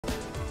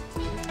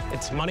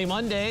It's Money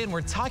Monday, and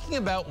we're talking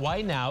about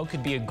why now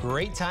could be a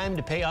great time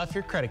to pay off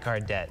your credit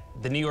card debt.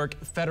 The New York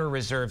Federal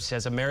Reserve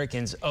says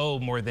Americans owe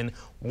more than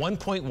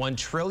 $1.1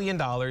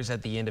 trillion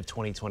at the end of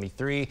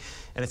 2023,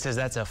 and it says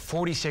that's a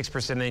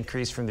 46%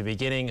 increase from the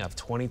beginning of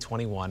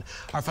 2021.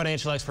 Our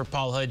financial expert,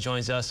 Paul Hood,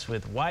 joins us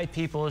with why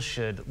people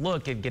should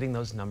look at getting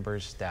those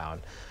numbers down.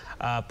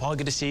 Paul,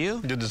 good to see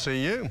you. Good to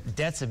see you.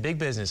 Debt's a big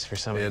business for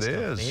some of these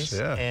companies. It is,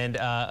 yeah. And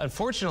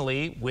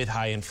unfortunately, with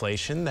high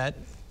inflation, that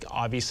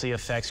obviously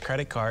affects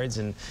credit cards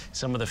and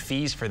some of the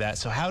fees for that.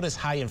 So how does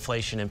high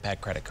inflation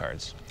impact credit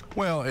cards?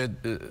 Well,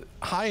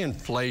 high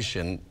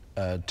inflation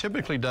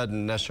typically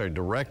doesn't necessarily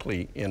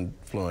directly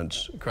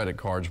influence credit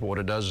cards, but what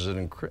it does is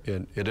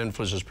it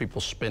influences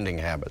people's spending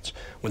habits.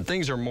 When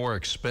things are more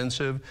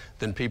expensive,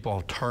 then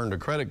people turn to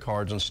credit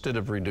cards instead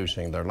of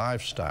reducing their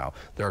lifestyle.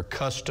 They're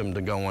accustomed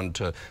to going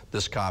to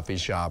this coffee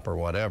shop or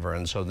whatever,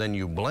 and so then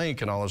you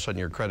blink and all of a sudden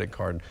your credit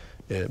card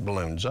it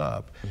balloons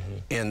up.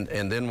 And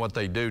then what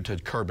they do to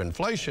curb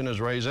inflation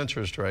is raise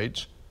interest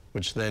rates,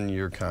 which then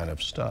you're kind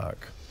of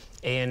stuck.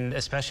 And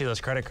especially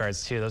those credit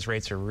cards, too. Those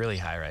rates are really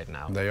high right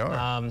now. They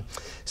are.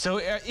 So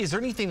is there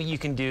anything that you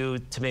can do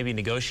to maybe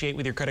negotiate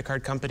with your credit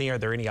card company? Are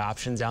there any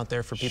options out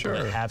there for people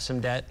that have some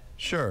debt?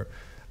 Sure.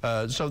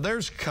 So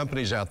there's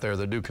companies out there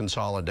that do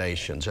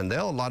consolidations, and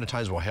they'll a lot of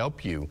times will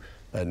help you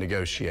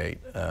negotiate,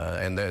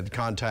 and they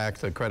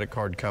contact the credit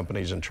card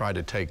companies and try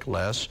to take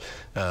less,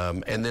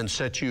 and then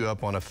set you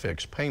up on a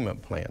fixed payment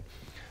plan.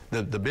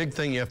 The big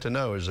thing you have to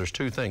know is there's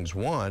two things.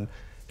 One,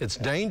 it's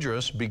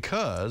dangerous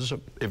because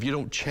if you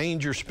don't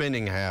change your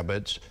spending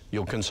habits,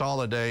 you'll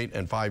consolidate,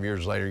 and 5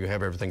 years later you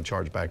have everything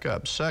charged back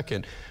up.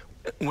 Second,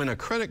 when a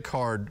credit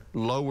card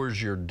lowers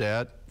your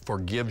debt,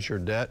 forgives your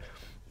debt,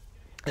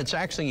 it's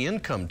actually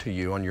income to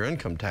you on your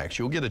income tax.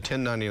 You'll get a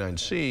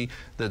 1099-C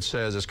that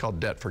says it's called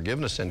debt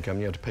forgiveness income.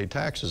 You have to pay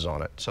taxes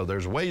on it. So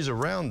there's ways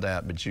around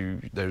that, but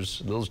there's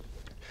those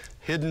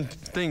hidden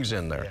things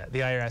in there. Yeah, the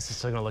IRS is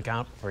still going to look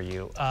out for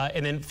you.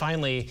 And then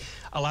finally,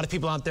 a lot of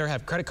people out there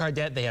have credit card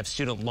debt, they have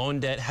student loan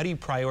debt. How do you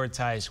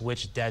prioritize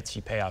which debts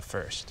you pay off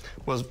first?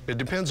 Well, it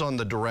depends on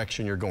the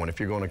direction you're going. If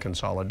you're going to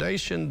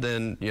consolidation,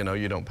 then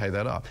you don't pay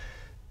that off.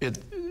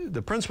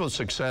 The principle of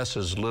success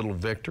is little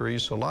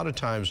victories. So a lot of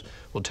times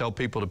we'll tell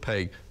people to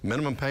pay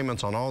minimum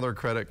payments on all their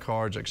credit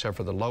cards except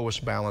for the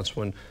lowest balance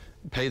one,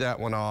 pay that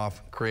one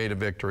off, create a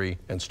victory,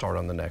 and start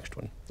on the next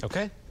one.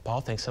 Okay.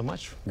 Paul, thanks so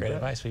much. Great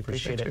advice. We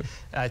appreciate it.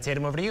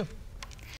 Tatum, over to you.